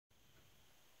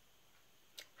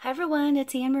Hi everyone,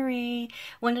 it's Anne Marie.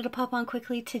 Wanted to pop on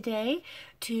quickly today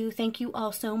to thank you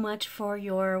all so much for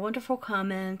your wonderful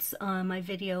comments on my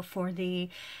video for the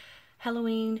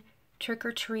Halloween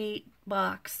trick-or-treat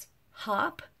box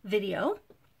hop video.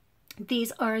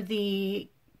 These are the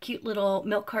cute little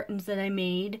milk cartons that I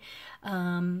made.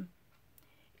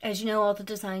 As you know, all the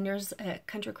designers at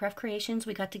Country Craft Creations,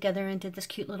 we got together and did this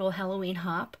cute little Halloween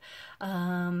hop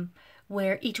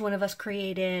where each one of us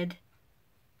created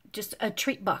just a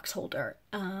treat box holder,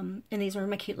 and these are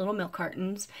my cute little milk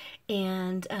cartons,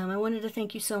 and I wanted to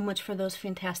thank you so much for those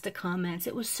fantastic comments.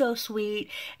 It was so sweet,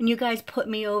 and you guys put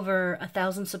me over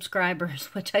 1,000 subscribers,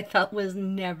 which I thought was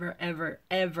never, ever,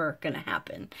 ever gonna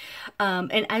happen.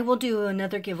 And I will do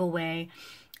another giveaway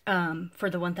for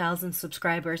the 1,000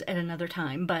 subscribers at another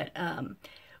time, but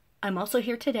I'm also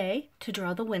here today to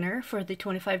draw the winner for the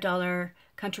 $25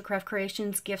 Country Craft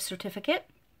Creations gift certificate.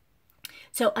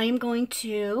 So I am going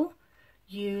to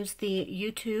use the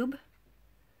YouTube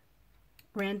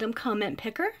random comment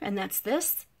picker, and that's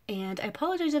this. And I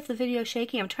apologize if the video is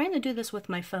shaky. I'm trying to do this with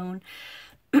my phone.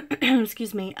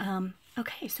 Excuse me.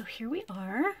 Okay, so here we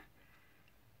are.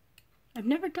 I've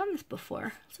never done this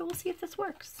before, so we'll see if this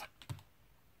works.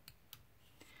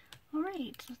 All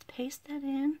right, let's paste that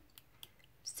in.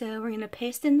 So we're going to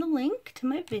paste in the link to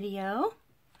my video,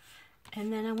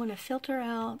 and then I want to filter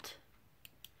out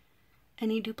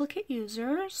any duplicate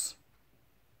users.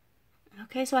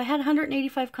 Okay, so I had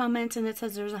 185 comments, and it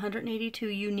says there's 182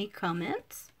 unique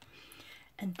comments.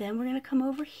 And then we're going to come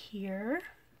over here.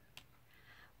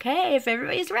 Okay, if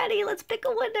everybody's ready, let's pick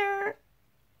a winner.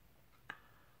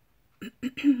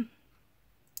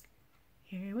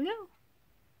 Here we go.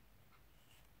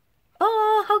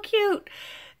 Oh, how cute!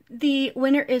 The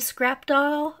winner is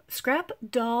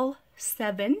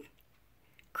Scrapdoll7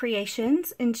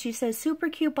 Creations, and she says, super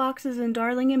cute boxes and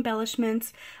darling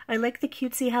embellishments. I like the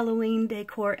cutesy Halloween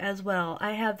decor as well.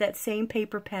 I have that same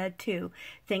paper pad too.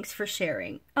 Thanks for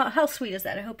sharing. Oh, how sweet is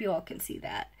that? I hope you all can see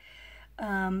that.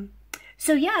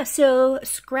 So yeah, so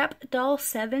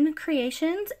Scrapdoll7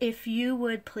 Creations, if you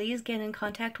would please get in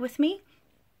contact with me.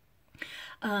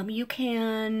 You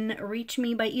can reach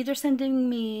me by either sending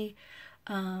me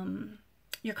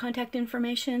your contact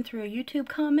information through a YouTube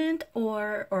comment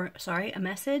or a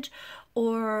message,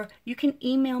 or you can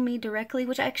email me directly,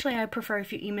 which actually I prefer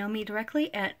if you email me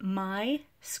directly at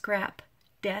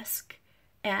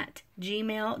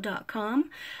myscrapdesk@gmail.com,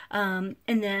 and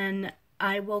then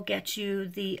I will get you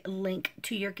the link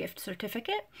to your gift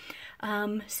certificate.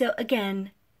 So again,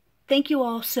 thank you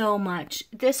all so much.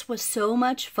 This was so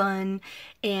much fun,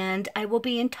 and I will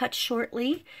be in touch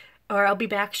shortly, or I'll be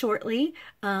back shortly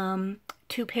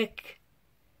to pick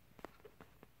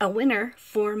a winner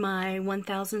for my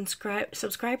 1,000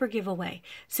 subscriber giveaway.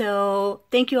 So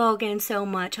thank you all again so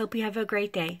much. Hope you have a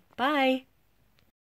great day. Bye.